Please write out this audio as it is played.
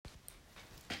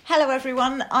Hello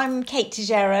everyone, I'm Kate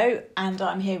Tejero and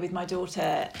I'm here with my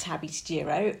daughter Tabby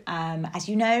Tejero. As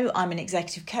you know, I'm an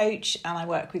executive coach and I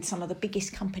work with some of the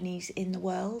biggest companies in the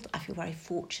world. I feel very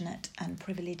fortunate and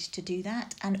privileged to do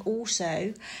that, and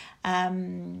also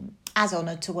as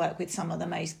honoured to work with some of the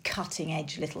most cutting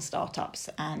edge little startups,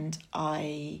 and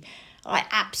I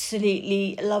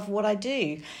absolutely love what I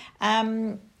do.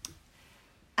 And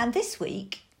this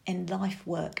week, in Life,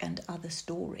 Work and Other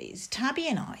Stories, Tabby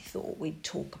and I thought we'd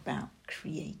talk about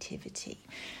creativity.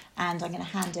 And I'm going to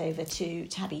hand over to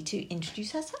Tabby to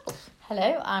introduce herself.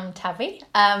 Hello, I'm Tabby.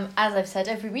 As I've said,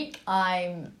 every week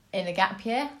I'm in a gap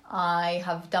year. I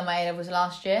have done my A-levels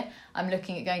last year. I'm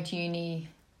looking at going to uni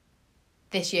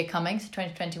this year coming, so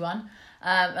 2021.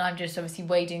 And I'm just obviously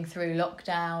wading through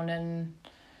lockdown and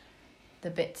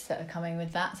the bits that are coming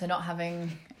with that. So not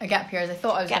having a gap year as I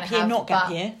thought I was going to have. Not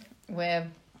gap year. We're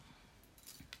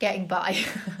getting by.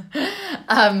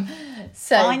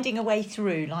 So finding a way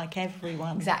through, like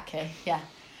everyone. Exactly, yeah.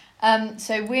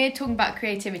 So we're talking about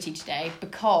creativity today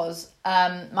because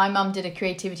my mum did a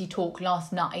creativity talk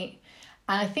last night,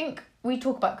 and I think we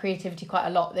talk about creativity quite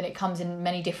a lot, that it comes in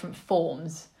many different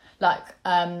forms. Like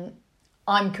I'm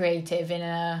creative in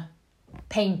a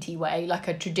painty way, like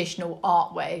a traditional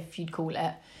art way, if you'd call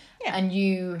it. Yeah. And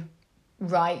you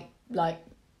write like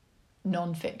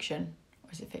non-fiction.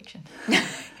 Or is it fiction?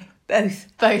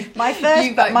 Both. My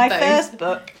first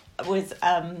book was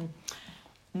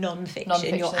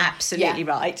non-fiction. You're absolutely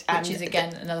right. Which is,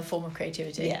 again, another form of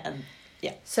creativity.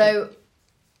 Yeah. So,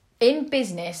 in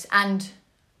business and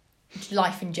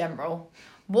life in general,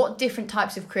 what different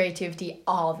types of creativity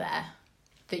are there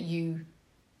that you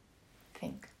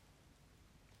think?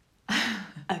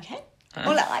 Okay.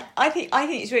 Well, I think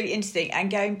it's really interesting,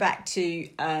 and going back to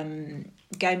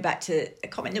a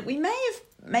comment that we may have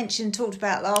talked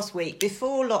about last week.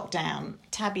 Before lockdown,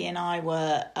 Tabby and I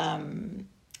were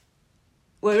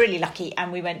really lucky,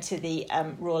 and we went to the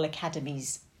Royal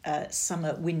Academy's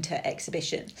summer winter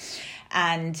exhibition.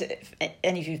 And if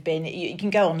any of you've been, you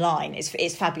can go online.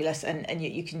 It's fabulous, and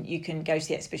you can go to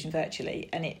the exhibition virtually,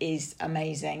 and it is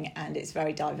amazing, and it's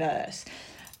very diverse.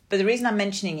 But the reason I'm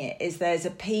mentioning it is there's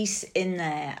a piece in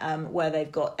there where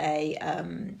they've got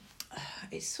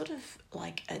it's sort of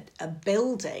like a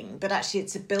building, but actually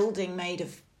it's a building made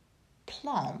of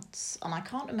plants, and I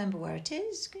can't remember where it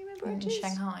is. Can you remember where it is?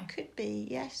 Shanghai. Could be,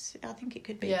 yes. I think it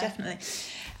could be, definitely.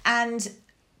 And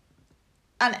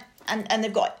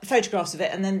they've got photographs of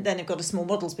it, and then they've got a small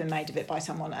model's been made of it by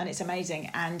someone, and it's amazing.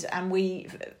 And we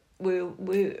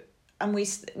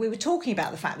were talking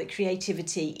about the fact that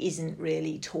creativity isn't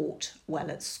really taught well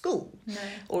at school,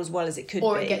 or as well as it could be.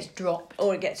 Or it gets dropped.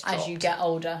 As you get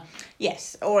older.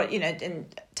 Yes, or, and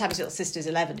Tabby's little sister's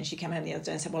 11, and she came home the other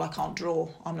day and said, well, I can't draw,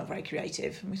 I'm not very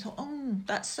creative. And we thought, oh,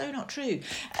 that's so not true.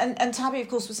 And Tabby, of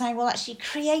course, was saying, well, actually,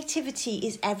 creativity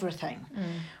is everything.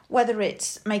 Whether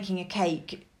it's making a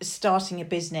cake, starting a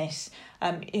business,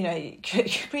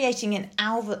 creating an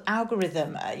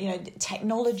algorithm,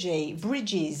 technology,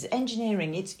 bridges,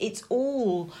 engineering. It's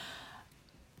all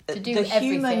to do the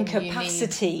human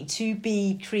capacity to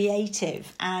be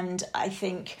creative. And I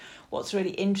think what's really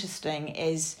interesting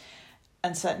is,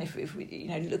 and certainly if we,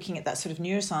 looking at that sort of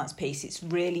neuroscience piece, it's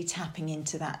really tapping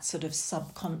into that sort of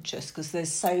subconscious, because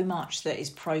there's so much that is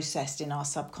processed in our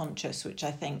subconscious, which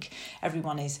I think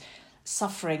everyone is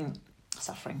suffering,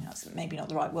 that's maybe not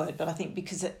the right word, but I think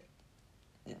because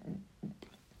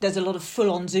there's a lot of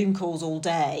full-on Zoom calls all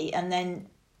day, and then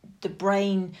the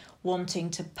brain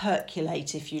wanting to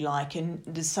percolate, if you like, and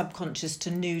the subconscious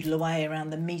to noodle away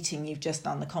around the meeting you've just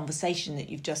done, the conversation that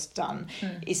you've just done,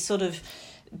 is sort of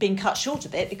being cut short a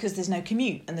bit, because there's no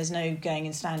commute and there's no going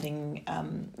and standing,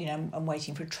 and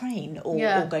waiting for a train,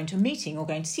 or going to a meeting, or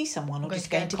going to see someone, or just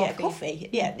going to get a coffee.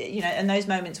 Yeah, and those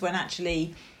moments when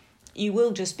actually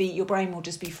your brain will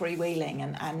just be freewheeling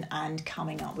and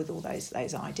coming up with all those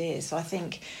ideas. So I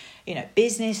think,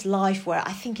 business, life, where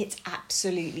I think it's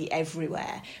absolutely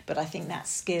everywhere, but I think that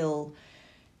skill,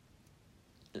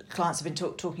 clients have been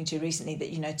talking to recently,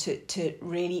 that, to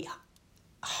really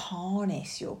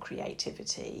harness your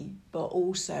creativity, but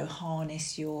also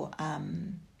harness your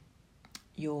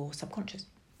subconscious,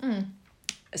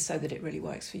 so that it really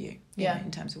works for you,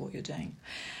 in terms of what you're doing.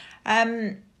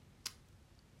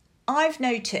 I've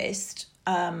noticed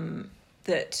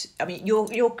that, I mean,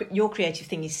 your creative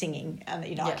thing is singing, and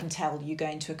I can tell you go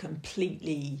into a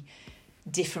completely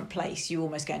different place. You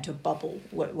almost go into a bubble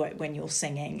when you're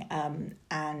singing.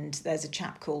 And there's a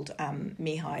chap called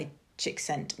Mihai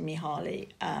Csikszentmihalyi,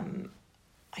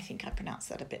 I think I pronounced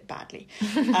that a bit badly.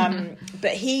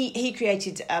 But he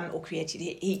created,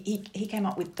 he came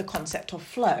up with the concept of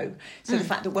flow. So the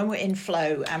fact that when we're in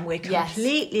flow and we're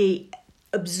completely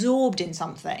absorbed in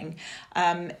something,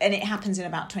 and it happens in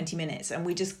about 20 minutes, and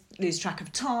we just lose track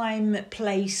of time,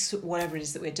 place, whatever it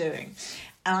is that we're doing.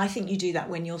 And I think you do that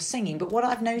when you're singing. But what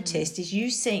I've noticed is you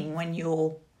sing when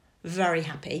you're very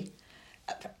happy.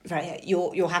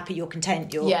 You're happy, you're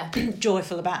content, you're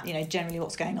joyful about, generally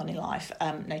what's going on in life.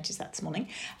 Noticed that this morning.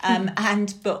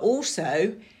 But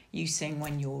also you sing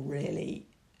when you're really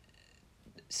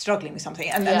struggling with something,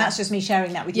 and that's just me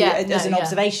sharing that with you as an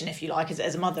observation, if you like.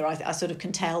 As a mother, I sort of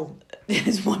can tell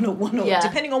there's one or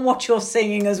depending on what you're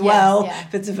singing as well.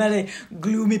 If it's a very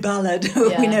gloomy ballad,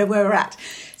 we know where we're at.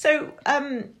 So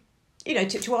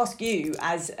to ask you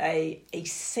as a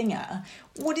singer,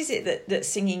 what is it that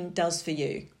singing does for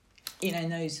you,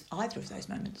 in either of those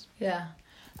moments?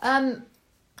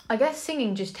 I guess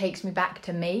singing just takes me back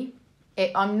to me.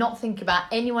 I'm not thinking about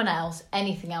anyone else,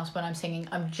 anything else when I'm singing.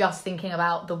 I'm just thinking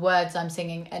about the words I'm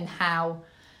singing and how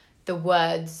the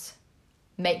words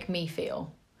make me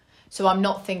feel. So I'm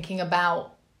not thinking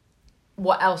about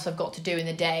what else I've got to do in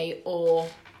the day or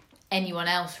anyone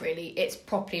else, really. It's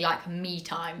properly like me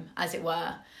time, as it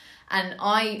were. And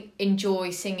I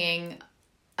enjoy singing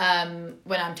when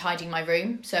I'm tidying my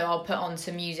room. So I'll put on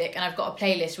some music, and I've got a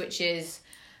playlist which is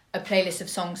a playlist of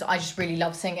songs that I just really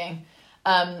love singing.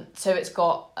 So it's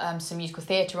got some musical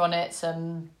theatre on it,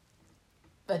 some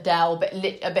Adele, a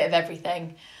bit of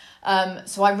everything.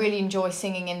 So I really enjoy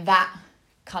singing in that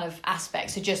kind of aspect.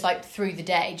 So just like through the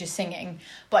day, just singing.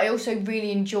 But I also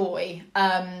really enjoy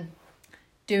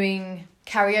doing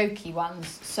karaoke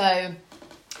ones. So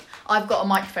I've got a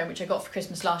microphone which I got for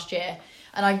Christmas last year,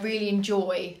 and I really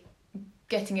enjoy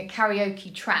getting a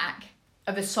karaoke track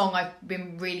of a song I've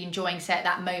been really enjoying, say, at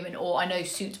that moment, or I know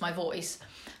suits my voice,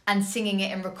 and singing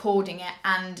it and recording it,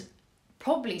 and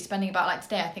probably spending about, like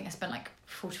today, I think I spent like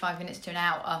 45 minutes to an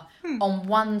hour on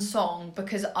one song,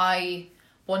 because I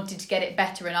wanted to get it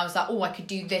better, and I was like, I could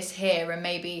do this here and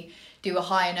maybe do a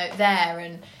higher note there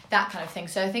and that kind of thing.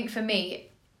 So I think for me,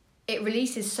 it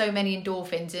releases so many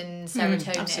endorphins and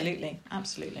serotonin.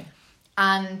 Absolutely.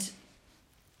 And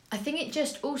I think it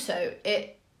just also,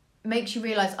 it makes you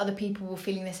realise other people were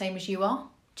feeling the same as you are.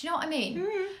 Do you know what I mean?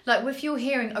 Like, if you're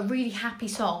hearing a really happy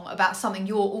song about something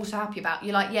you're also happy about,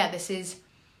 you're like, this is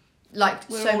like...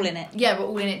 We're all in it. Yeah, we're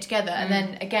all in it together. And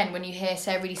then, again, when you hear,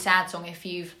 say, a really sad song, if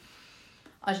you've,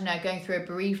 I don't know, going through a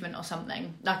bereavement or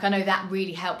something, like, I know that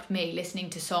really helped me, listening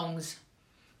to songs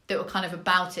that were kind of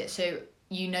about it. So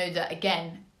you know that,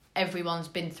 again, everyone's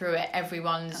been through it,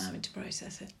 everyone's... having to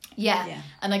process it. Yeah.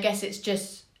 And I guess it's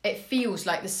just, it feels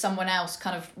like there's someone else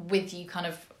kind of with you, kind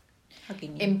of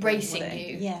hugging you, embracing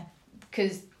you. Yeah.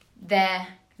 Because their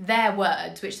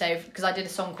words, which they've... Because I did a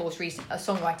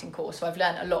songwriting course, so I've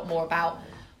learned a lot more about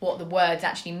what the words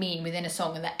actually mean within a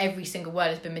song, and that every single word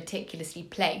has been meticulously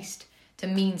placed to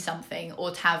mean something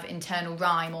or to have internal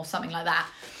rhyme or something like that.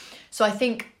 So I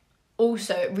think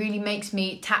also it really makes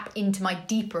me tap into my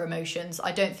deeper emotions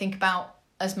I don't think about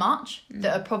as much,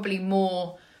 that are probably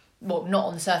more, well, not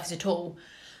on the surface at all,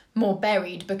 more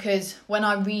buried, because when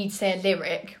I read, say, a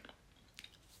lyric,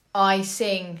 I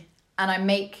sing and I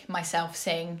make myself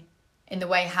sing in the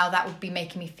way how that would be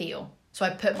making me feel. So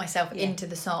I put myself into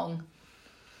the song.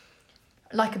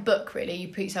 Like a book, really. You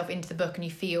put yourself into the book and you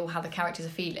feel how the characters are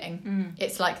feeling.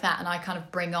 It's like that, and I kind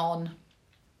of bring on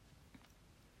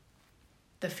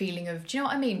the feeling of, do you know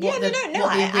what I mean? What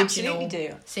the original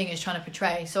singer's trying to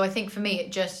portray. So I think for me, I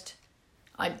just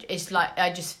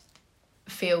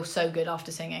feel so good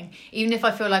after singing. Even if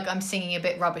I feel like I'm singing a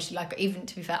bit rubbish, like, even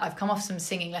to be fair, I've come off some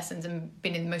singing lessons and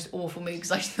been in the most awful mood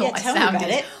because I thought I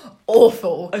sounded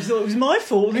awful. I thought it was my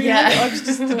fault. I was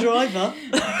just the driver.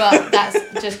 But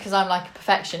that's just because I'm like a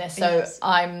perfectionist, so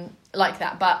I'm like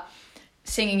that. But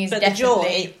singing is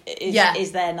definitely... the joy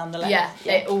is there nonetheless. Yeah,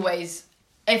 it always...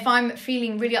 If I'm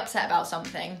feeling really upset about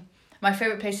something, my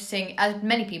favourite place to sing, as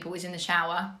many people, is in the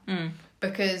shower.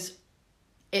 Because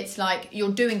it's like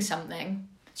you're doing something,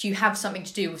 so you have something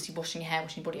to do, obviously washing your hair,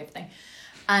 washing your body, everything.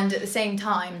 And at the same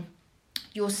time,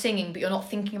 you're singing, but you're not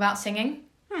thinking about singing.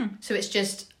 So it's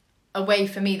just a way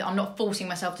for me that I'm not forcing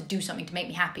myself to do something to make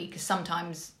me happy, because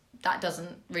sometimes that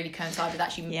doesn't really coincide with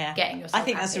actually getting yourself I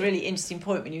think happy. That's a really interesting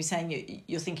point when you were saying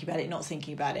you're thinking about it, not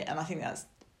thinking about it. And I think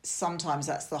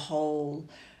that's the whole,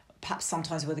 perhaps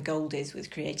sometimes where the gold is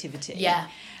with creativity. Yeah.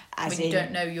 When you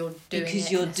don't know you're doing it.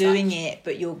 Because you're doing it,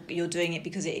 but you're doing it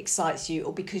because it excites you,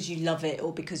 or because you love it,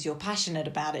 or because you're passionate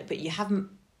about it, but you haven't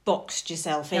boxed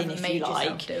yourself in, if you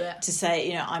like, to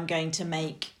say, I'm going to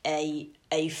make a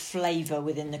a flavour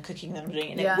within the cooking that I'm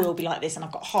doing, and Yeah. it will be like this, and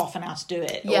I've got half an hour to do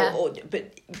it. Yeah.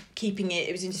 But keeping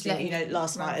it was interesting,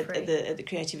 last night at the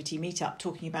creativity meetup,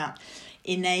 talking about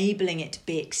enabling it to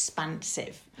be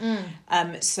expansive.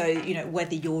 So,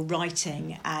 whether you're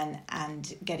writing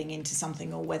and getting into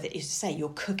something, or whether it's, say, you're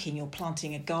cooking, you're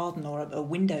planting a garden or a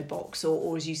window box,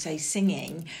 or as you say,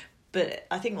 singing. But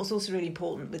I think what's also really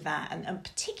important with that, and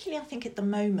particularly I think at the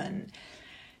moment,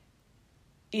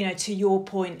 to your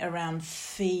point around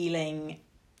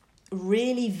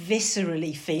really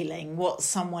viscerally feeling what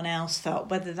someone else felt,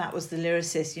 whether that was the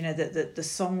lyricist, the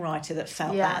songwriter that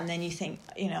felt that, and then you think,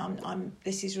 I'm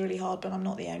this is really hard, but I'm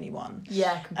not the only one.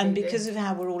 Yeah, completely. And because of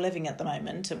how we're all living at the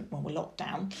moment, and when we're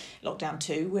lockdown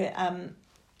 2, we're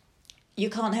you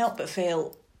can't help but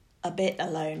feel a bit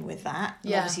alone with that.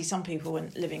 Yeah. Obviously, some people are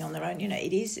living on their own.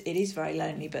 It is very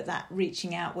lonely, but that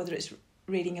reaching out, whether it's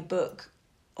reading a book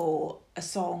or a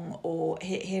song, or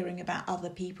hearing about other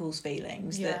people's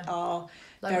feelings that are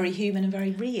very human and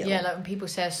very real. Yeah, like when people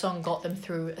say a song got them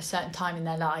through a certain time in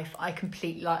their life, I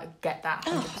completely get that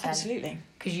 100%. Oh, absolutely.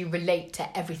 Because you relate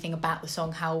to everything about the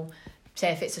song. How,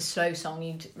 say, if it's a slow song,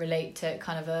 you'd relate to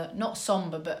kind of a, not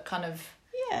somber, but kind of...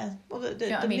 Yeah, well,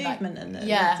 the movement, and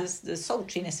the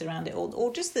sultriness around it,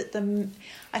 or just that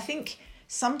I think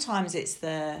sometimes it's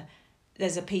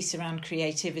there's a piece around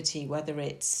creativity, whether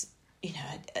it's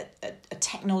a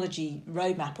technology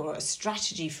roadmap or a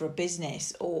strategy for a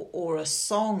business, or a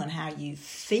song and how you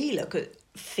feel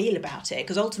about it,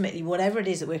 because ultimately whatever it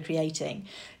is that we're creating,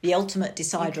 the ultimate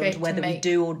decider of whether we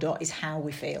do or not is how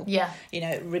we feel.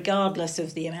 Regardless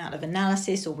of the amount of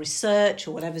analysis or research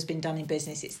or whatever's been done in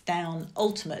business, it's down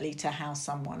ultimately to how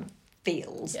someone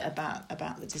feels about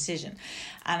the decision.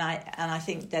 And I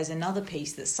think there's another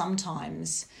piece that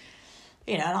sometimes,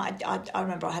 and I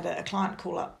remember I had a client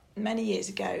call up many years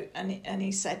ago, and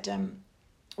he said,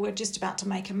 we're just about to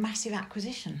make a massive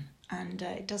acquisition, and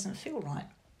it doesn't feel right,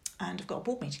 and I've got a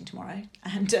board meeting tomorrow,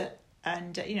 and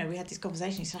we had this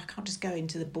conversation. He said, I can't just go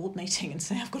into the board meeting and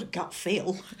say I've got a gut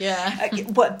feel.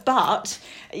 But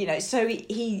so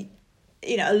he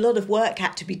a lot of work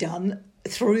had to be done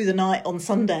through the night on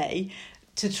Sunday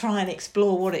to try and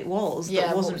explore what it was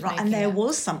that wasn't right. And there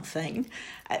was something,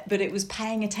 but it was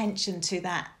paying attention to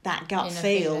that gut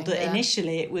feel that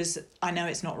initially it was, I know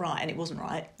it's not right, and it wasn't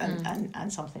right,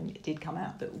 and something did come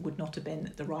out that would not have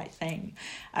been the right thing.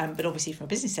 But obviously from a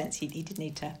business sense, he did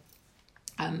need to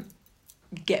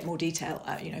get more detail,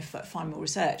 find more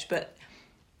research. But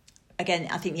again,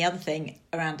 I think the other thing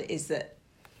around it is that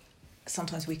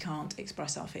sometimes we can't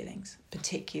express our feelings,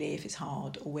 particularly if it's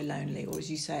hard or we're lonely, or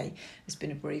as you say, there's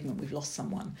been a bereavement, we've lost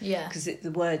someone. Because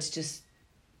the words just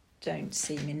don't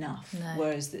seem enough. No.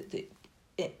 Whereas it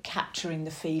capturing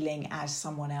the feeling as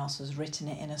someone else has written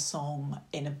it in a song,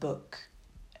 in a book,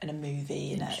 in a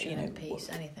movie, in a piece,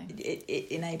 anything.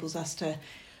 It enables us to,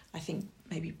 I think,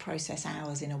 maybe process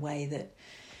ours in a way that,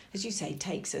 as you say,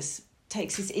 takes us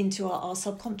into our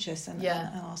subconscious and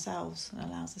ourselves, and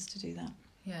allows us to do that.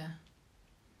 Yeah.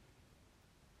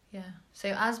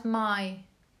 So as my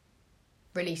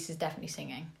release is definitely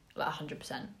singing, like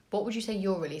 100%. What would you say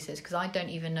your release is? Because I don't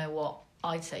even know what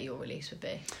I'd say your release would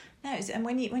be. No, and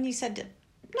when you said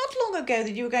not long ago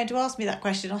that you were going to ask me that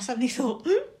question, I suddenly thought,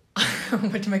 what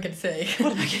am I going to say?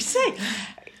 What am I going to say?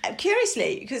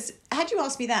 Curiously, because had you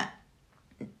asked me that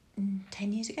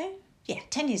 10 years ago? Yeah,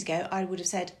 10 years ago, I would have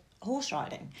said horse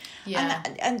riding. Yeah.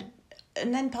 And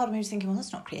then part of me was thinking, well,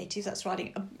 that's not creative, that's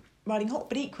riding horse.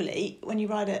 But equally, when you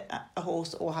ride a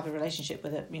horse or have a relationship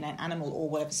with an animal or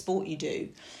whatever sport you do,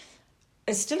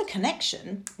 there's still a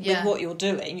connection with what you're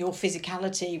doing, your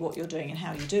physicality, what you're doing and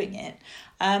how you're doing it.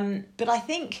 But I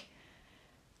think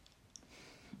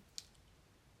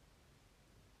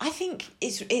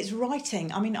it's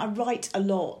writing. I mean, I write a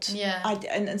lot.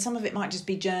 And some of it might just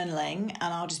be journaling,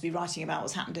 and I'll just be writing about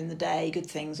what's happened in the day, good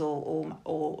things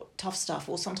or tough stuff.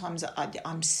 Or sometimes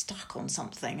I'm stuck on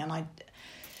something,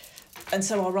 and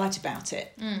so I'll write about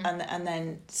it, and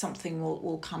then something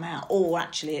will come out. Or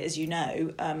actually, as you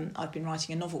know, I've been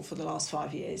writing a novel for the last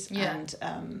 5 years, and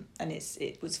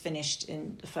it was finished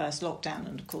in the first lockdown,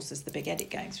 and of course there's the big edit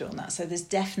going through on that. So there's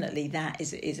definitely that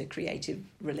is a creative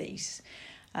release.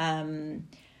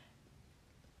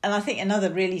 And I think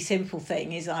another really simple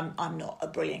thing is I'm not a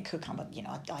brilliant cook. I'm a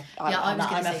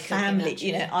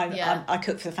family. I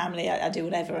cook for the family. I do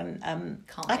whatever. And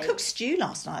I cooked stew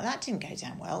last night. That didn't go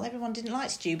down well. Everyone didn't like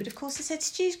stew, but of course I said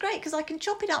stew's great because I can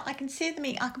chop it up. I can sear the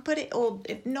meat. I can put it, or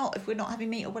if we're not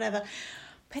having meat or whatever.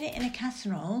 put it in a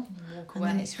casserole, Walk and away.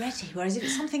 then it's ready. Whereas if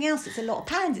it's something else, it's a lot of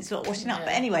pans, it's a lot of washing up. Yeah.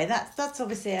 But anyway, that's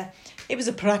obviously it was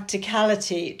a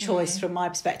practicality choice from my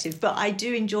perspective. But I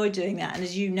do enjoy doing that, and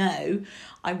as you know,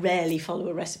 I rarely follow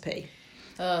a recipe.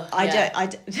 I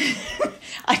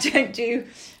don't do,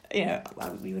 you know,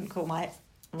 we wouldn't call my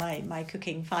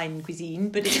cooking fine cuisine,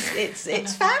 but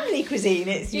it's family cuisine.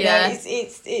 It's you know,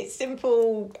 it's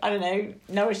simple, I don't know,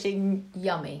 nourishing,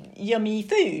 yummy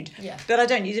food. Yeah. But I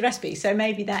don't use a recipe, so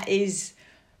maybe that is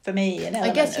for me an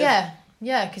element. I guess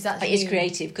because that's it's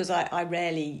creative, because I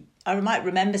might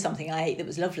remember something I ate that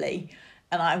was lovely,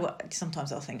 and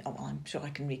sometimes I'll think, oh well, I'm sure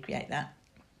I can recreate that.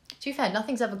 To be fair,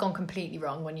 nothing's ever gone completely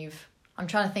wrong when you've. I'm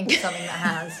trying to think of something that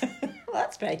has. Well,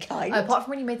 that's very kind. Apart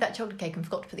from when you made that chocolate cake and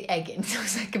forgot to put the egg in, so it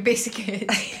was like a biscuit.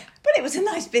 But it was a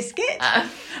nice biscuit. Yeah,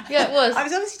 it was. I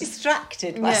was obviously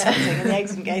distracted by something, and the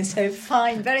eggs weren't going, so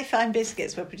very fine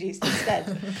biscuits were produced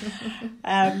instead.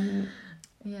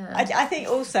 I think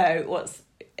also what's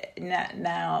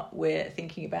now we're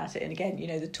thinking about it, and again, you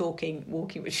know, the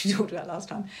walking, which we talked about last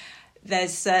time,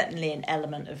 there's certainly an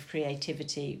element of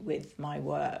creativity with my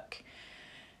work.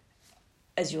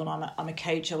 As you know, I'm a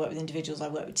coach. I work with individuals. I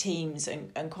work with teams,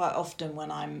 and quite often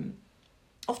when I'm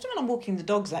walking the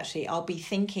dogs, actually, I'll be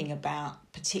thinking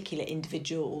about particular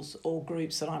individuals or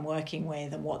groups that I'm working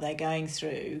with and what they're going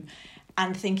through,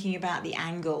 and thinking about the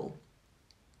angle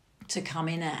to come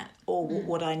in at, or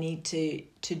what I need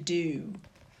to do,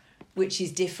 which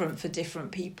is different for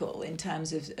different people in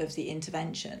terms of the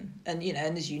intervention. And, you know,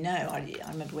 and as you know, I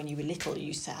remember when you were little, you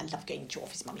used to say, I love going to your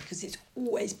office, Mummy, because it's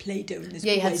always Play-Doh and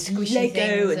there's always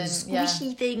Lego and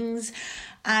squishy things.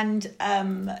 And,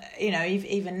 you know,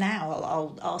 even now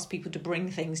I'll ask people to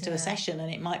bring things to a session, and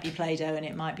it might be Play-Doh and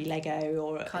it might be Lego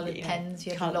or... Coloured pens,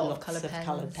 you have a lot of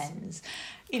coloured pens.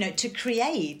 You know, to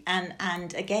create.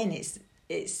 And again, it's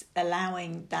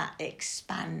allowing that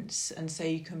expanse, and so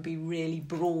you can be really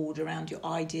broad around your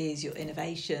ideas, your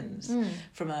innovations,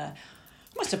 from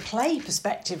almost a play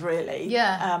perspective, really.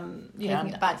 Yeah.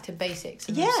 Taking it back to basics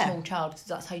and a small child, because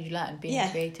that's how you learn, being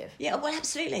creative. Yeah, well,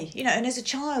 absolutely. You know, and as a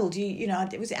child, you know,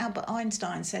 was it Albert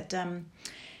Einstein said,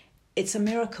 it's a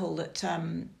miracle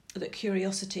that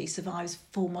curiosity survives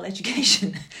formal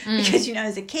education, because, you know,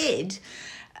 as a kid,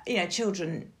 you know,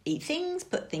 children eat things,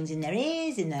 put things in their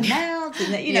ears, in their mouths,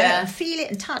 and you know, and feel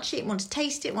it and touch it, want to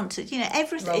taste it, want to, you know,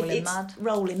 everything.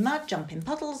 Roll in mud, jump in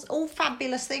puddles, all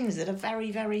fabulous things that are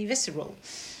very, very visceral.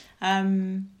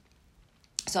 So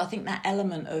I think that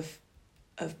element of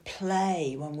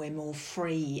play, when we're more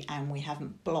free and we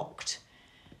haven't blocked.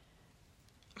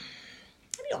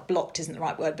 Maybe not blocked isn't the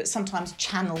right word, but sometimes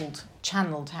channeled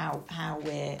how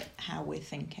we're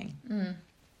thinking.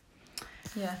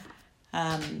 Yeah.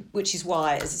 Which is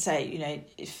why, as I say, you know,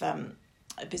 if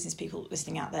business people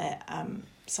listening out there,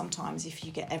 sometimes if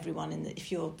you get everyone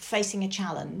if you're facing a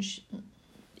challenge,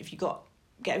 if you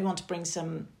get everyone to bring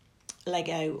some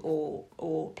Lego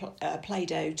or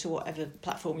Play-Doh to whatever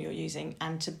platform you're using,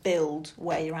 and to build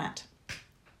where you're at.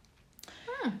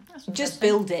 Just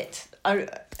build it. I've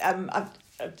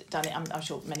done it. I'm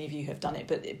sure many of you have done it,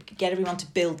 but get everyone to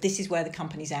build. This is where the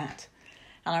company's at.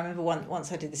 And I remember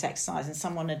once I did this exercise, and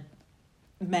someone had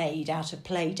made out of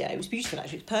Play-Doh. It was beautiful,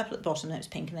 actually. It was purple at the bottom, and it was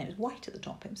pink, and then it was white at the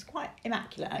top. It was quite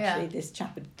immaculate, actually. This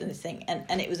chap had done this thing,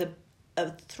 and it was a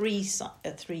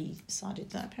three-sided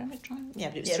pyramid triangle. Yeah,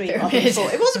 but it was three rather than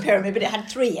four. It was a pyramid, but it had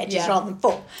three edges rather than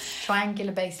four.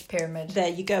 Triangular-based pyramid. There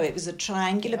you go. It was a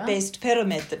triangular-based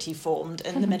pyramid that he formed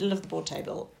in the middle of the board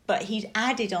table, but he'd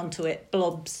added onto it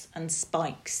blobs and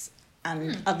spikes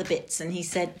and other bits, and he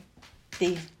said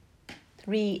the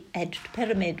three-edged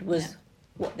pyramid was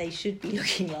what they should be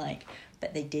looking like,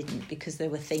 but they didn't, because there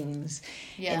were things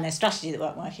in their strategy that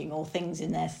weren't working, or things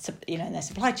in their, you know, in their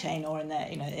supply chain, or in their,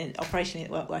 you know, operationally that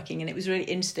weren't working. And it was really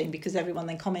interesting, because everyone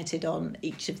then commented on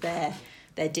each of their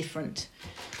different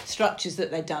structures that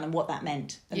they'd done and what that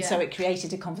meant. And so it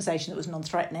created a conversation that was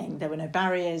non-threatening. There were no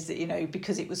barriers, you know,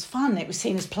 because it was fun. It was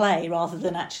seen as play rather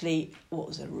than actually what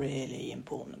was a really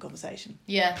important conversation.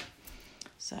 Yeah.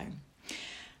 So...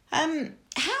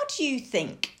 how do you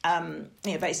think, you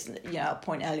know, based on, you know, our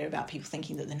point earlier about people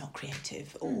thinking that they're not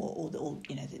creative, or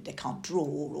you know, that they can't draw,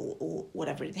 or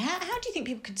whatever it is, how do you think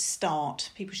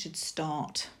people should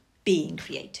start being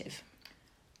creative?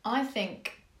 I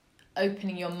think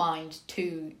opening your mind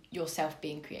to yourself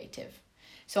being creative.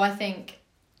 So I think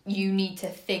you need to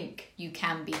think you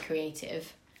can be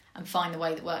creative and find the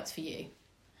way that works for you.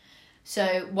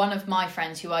 So one of my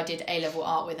friends who I did A-level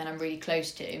art with, and I'm really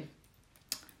close to,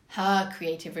 her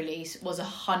creative release was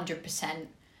 100%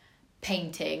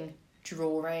 painting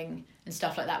drawing and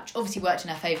stuff like that, which obviously worked in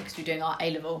her favour because we were doing our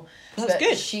A-level. That's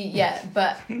good.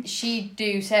 She'd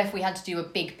do, say if we had to do a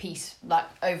big piece, like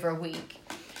over a week,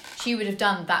 she would have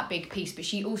done that big piece, but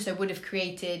she also would have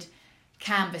created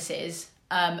canvases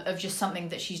of just something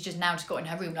that she's just now just got in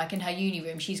her room. Like in her uni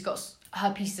room, she's got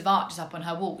her pieces of art just up on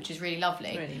her wall, which is really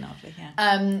lovely. Really lovely,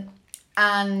 yeah.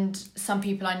 And some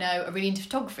people I know are really into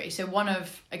photography. So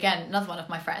another one of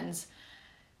my friends,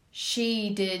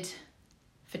 she did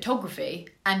photography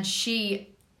and she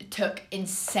took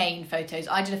insane photos.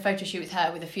 I did a photo shoot with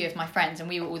her with a few of my friends, and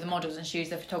we were all the models and she was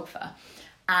the photographer,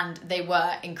 and they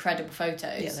were incredible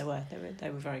photos. Yeah, they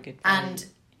were very good. And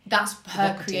that's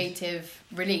her creative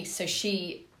release. So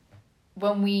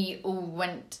when we all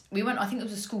went, I think it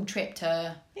was a school trip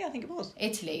to... Yeah, I think it was.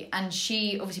 Italy. And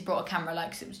she obviously brought a camera,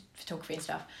 like, 'cause it was photography and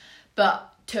stuff.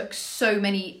 But took so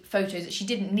many photos that she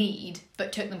didn't need,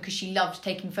 but took them because she loved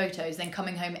taking photos, then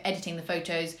coming home, editing the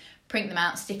photos, printing them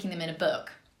out, sticking them in a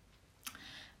book.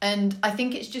 And I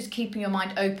think it's just keeping your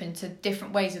mind open to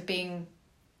different ways of being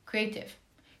creative.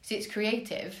 Because it's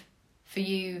creative for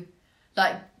you,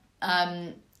 like...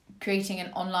 creating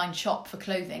an online shop for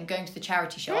clothing, going to the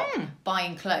charity shop,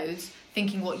 buying clothes,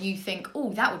 thinking what you think,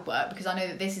 oh, that would work because I know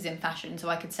that this is in fashion, so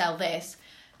I could sell this,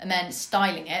 and then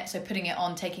styling it, so putting it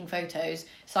on, taking photos,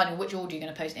 deciding which order you're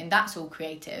going to post it in. That's all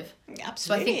creative.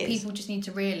 Absolutely. So I think people just need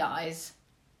to realise,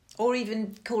 or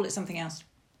even call it something else.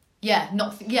 Yeah,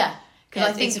 because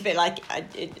I think it's a bit like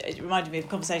it reminded me of a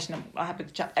conversation I had with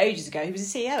a chap ages ago. He was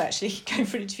a CEO actually, going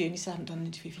for an interview, and he said, "I haven't done an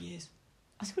interview for years."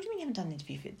 I said, "What do you mean you haven't done an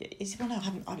interview?" He said, "Well, no, I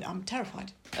haven't. I'm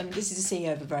terrified." And this is a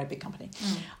CEO of a very big company,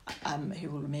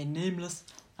 who will remain nameless.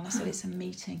 And I said, "It's a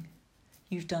meeting.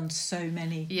 You've done so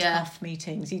many tough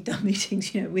meetings. You've done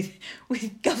meetings,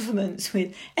 with governments,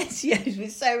 with NGOs,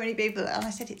 with so many people." And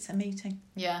I said, "It's a meeting."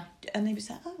 Yeah. And he was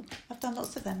like, "Oh, I've done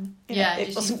lots of them."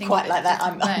 It wasn't quite like that.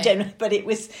 I'm general, but it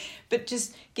was. But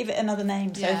just give it another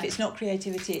name. So if it's not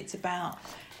creativity, it's about,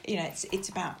 it's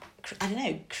about, I don't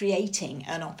know, creating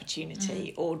an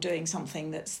opportunity or doing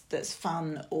something that's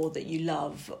fun or that you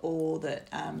love or that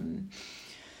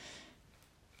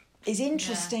is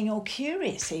interesting or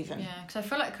curious even. Yeah, because I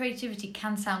feel like creativity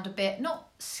can sound a bit, not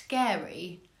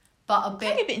scary, but a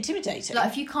bit intimidating. Like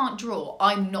if you can't draw,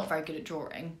 I'm not very good at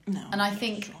drawing. No. And I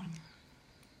think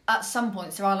at some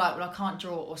points there are like, well, I can't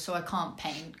draw, or so I can't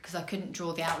paint because I couldn't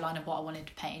draw the outline of what I wanted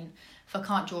to paint. If I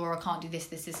can't draw, or I can't do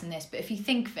this, and this. But if you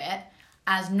think of it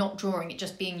as not drawing, it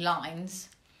just being lines,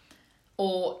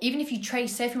 or even if you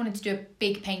trace, say if you wanted to do a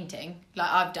big painting, like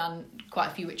I've done quite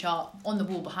a few which are on the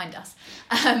wall behind us.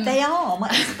 They are my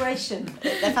inspiration.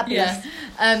 They're fabulous.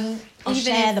 Yeah. I'll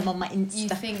share them on my Insta. You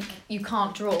think you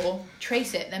can't draw,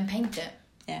 trace it, then paint it.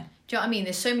 Yeah. Do you know what I mean?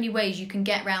 There's so many ways you can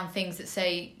get around things that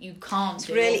say you can't do. It's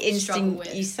really interesting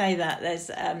with. You say that. There's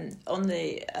on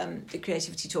the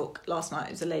creativity talk last night,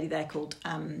 there was a lady there called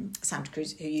Sandra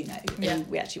Cruz, who who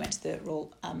we actually went to the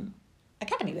Royal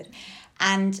Academy with,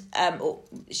 and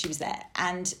she was there,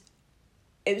 and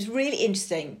it was really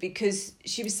interesting because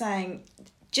she was saying,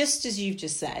 just as you've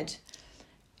just said,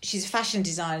 she's a fashion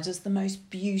designer, does the most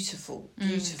beautiful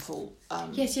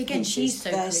yes, again, pieces. she's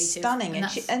so They're creative, stunning,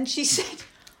 and she said,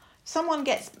 someone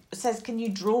says, can you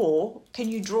draw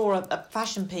a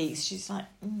fashion piece? She's like,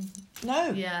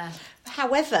 no. Yeah.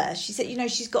 However, she said,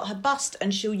 she's got her bust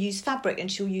and she'll use fabric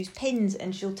and she'll use pins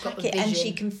and she'll tack it and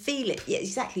she can feel it. Yeah,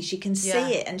 exactly. She can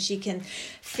see it and she can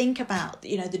think about,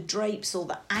 the drapes or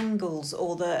the angles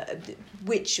or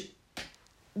which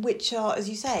are, as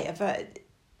you say, are very,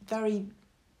 very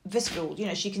visceral.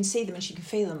 She can see them and she can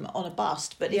feel them on a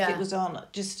bust, but if it was on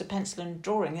just a pencil and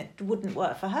drawing, it wouldn't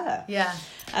work for her. Yeah.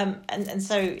 And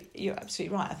so you're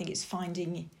absolutely right. I think it's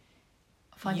finding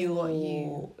your, what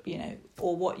you,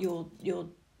 or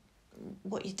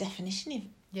what your definition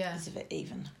is of it,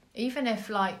 even if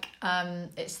like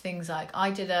it's things like I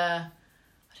did I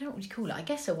don't know what you call it, I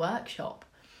guess a workshop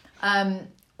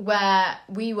where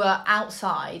we were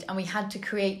outside and we had to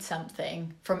create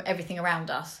something from everything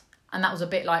around us. And that was a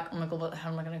bit like, oh my God, what the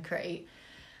hell am I going to create?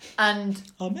 And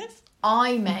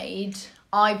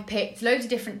I picked loads of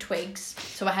different twigs.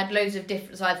 So I had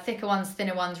so I had thicker ones,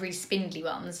 thinner ones, really spindly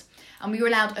ones. And we were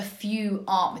allowed a few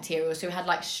art materials. So we had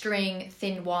like string,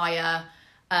 thin wire,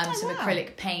 some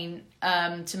acrylic paint,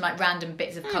 some like random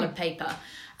bits of coloured paper.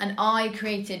 And I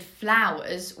created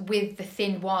flowers with the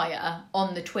thin wire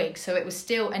on the twig, so it was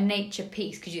still a nature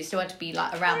piece because you still had to be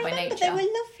like around by nature. They were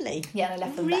lovely. Yeah, I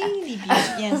left them really beautiful.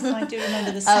 Yes, I do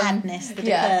remember the sadness that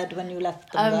occurred when you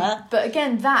left them there. But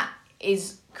again, that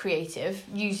is creative,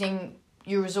 using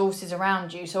your resources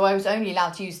around you. So I was only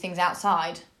allowed to use things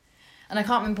outside, and I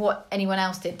can't remember what anyone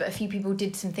else did, but a few people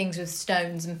did some things with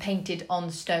stones and painted on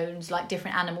stones, like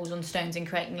different animals on stones, and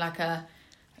creating like a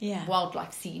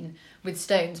wildlife scene with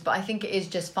stones. But I think it is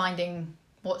just finding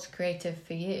what's creative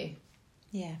for you.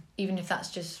 Yeah. Even if that's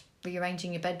just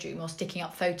rearranging your bedroom or sticking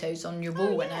up photos on your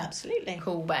wall in a absolutely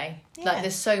cool way. Yeah. Like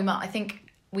there's so much. I think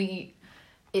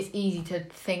it's easy to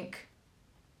think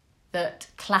that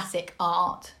classic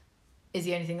art is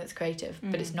the only thing that's creative,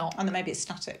 but it's not. And then maybe it's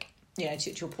static. You know,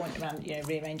 to your point around, you know,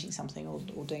 rearranging something or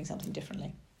doing something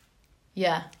differently.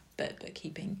 Yeah. But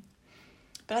keeping.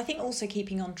 But I think also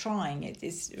keeping on trying. It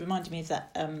reminded me of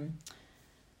that.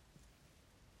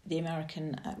 The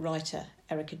American writer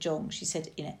Erica Jong, she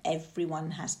said, you know, everyone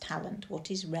has talent.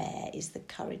 What is rare is the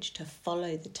courage to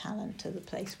follow the talent to the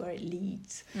place where it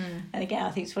leads. And again, I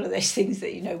think it's one of those things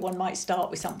that, you know, one might start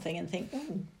with something and think,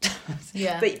 oh,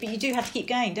 yeah. But you do have to keep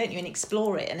going, don't you, and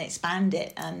explore it and expand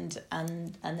it and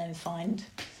then find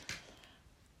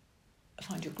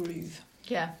your groove.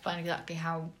 Yeah, find exactly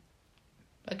how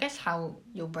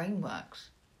your brain works.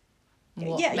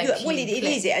 It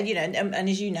is, and you know, and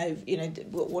as you know,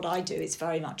 what I do, it's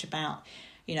very much about,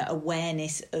 you know,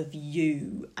 awareness of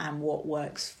you and what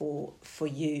works for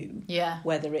you. Yeah.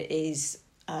 Whether it is,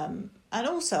 and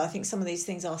also I think some of these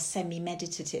things are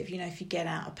semi-meditative. You know, if you get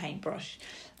out a paintbrush,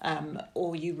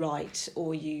 or you write,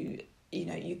 or you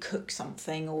cook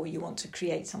something, or you want to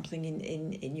create something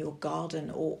in your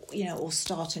garden, or you know, or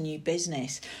start a new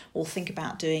business, or think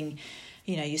about doing,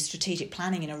 you know, your strategic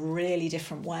planning in a really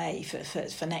different way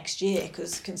for next year,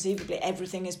 because conceivably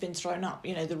everything has been thrown up.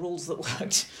 You know, the rules that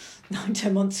worked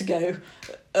 9-10 months ago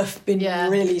have been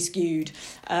really skewed.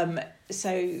 You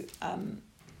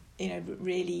know,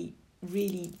 really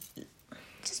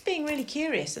just being really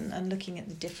curious and looking at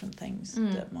the different things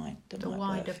that might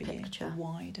work for you. The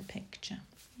wider picture.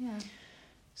 Yeah.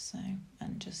 So,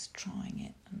 and just trying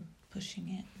it and pushing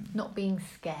it. Not being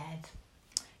scared.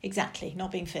 Exactly,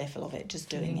 not being fearful of it, just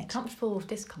doing it. Comfortable with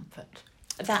discomfort.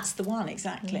 That's the one,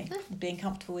 exactly. Mm-hmm. Being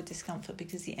comfortable with discomfort,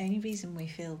 because the only reason we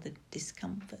feel the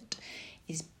discomfort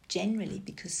is generally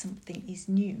because something is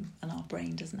new and our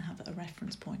brain doesn't have a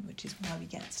reference point, which is why we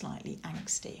get slightly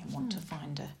angsty and want to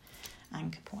find a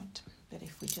anchor point. But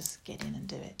if we just get in and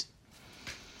do it,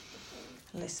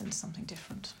 listen to something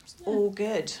different, it's all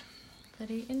good.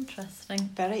 Very interesting.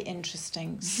 Very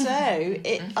interesting. So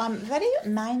I'm very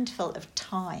mindful of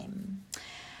time.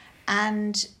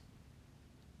 And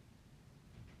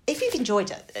if you've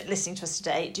enjoyed listening to us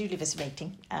today, do leave us a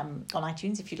rating on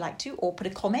iTunes if you'd like to, or put a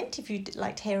comment if you'd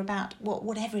like to hear about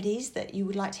whatever it is that you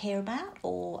would like to hear about,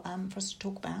 or for us to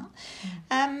talk about.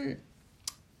 And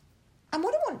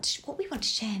what we want to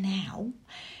share now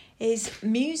is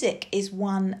music is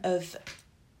one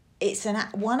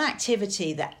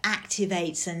activity that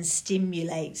activates and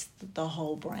stimulates the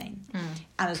whole brain.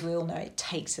 And as we all know, it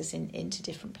takes us into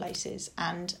different places.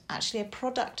 And actually a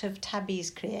product of Tabby's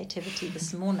creativity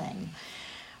this morning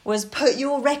was Put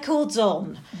Your Records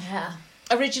On. Yeah.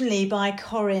 Originally by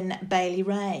Corinne Bailey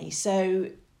Ray. So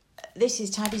this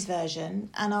is Tabby's version,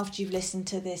 and after you've listened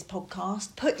to this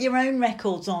podcast, put your own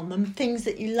records on them, things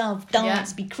that you love,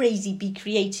 dance, be crazy, be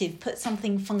creative, put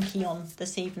something funky on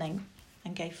this evening.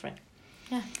 And go for it.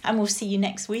 Yeah. And we'll see you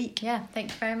next week. Yeah.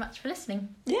 Thanks very much for listening.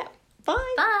 Yeah.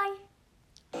 Bye. Bye.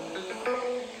 Blue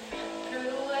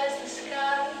as the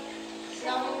sky,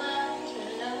 summer to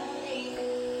lonely,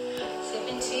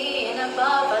 sipping tea in a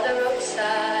bar by the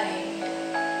roadside.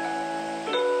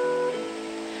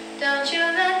 Don't you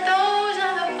let those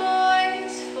other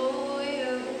boys fool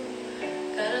you.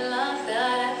 Gotta love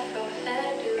that Afro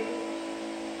hairdo.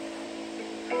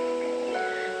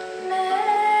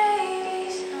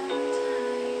 Maybe sometimes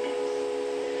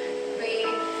we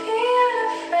feel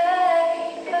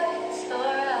afraid, but it's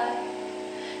alright.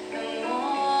 The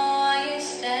more you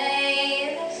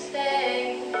stay the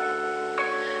same,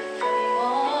 the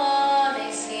more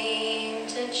they seem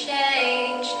to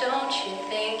change. Don't you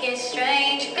think it's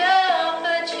strange? Girl,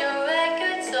 put your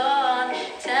records on.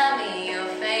 Tell me your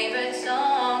favorite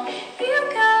song. You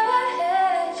go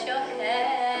ahead, let your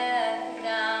head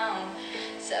down.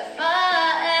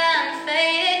 Sapphire and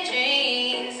faded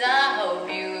dreams. I hope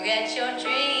you get your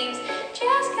dreams.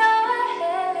 Just go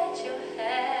ahead, let your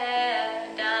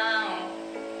head down.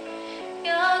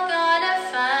 You're gonna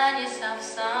find yourself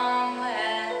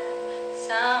somewhere.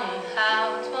 Somehow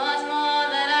it was more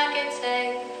than I could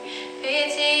take.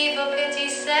 Pity for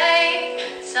pity's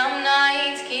sake. Some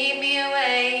nights keep me awake.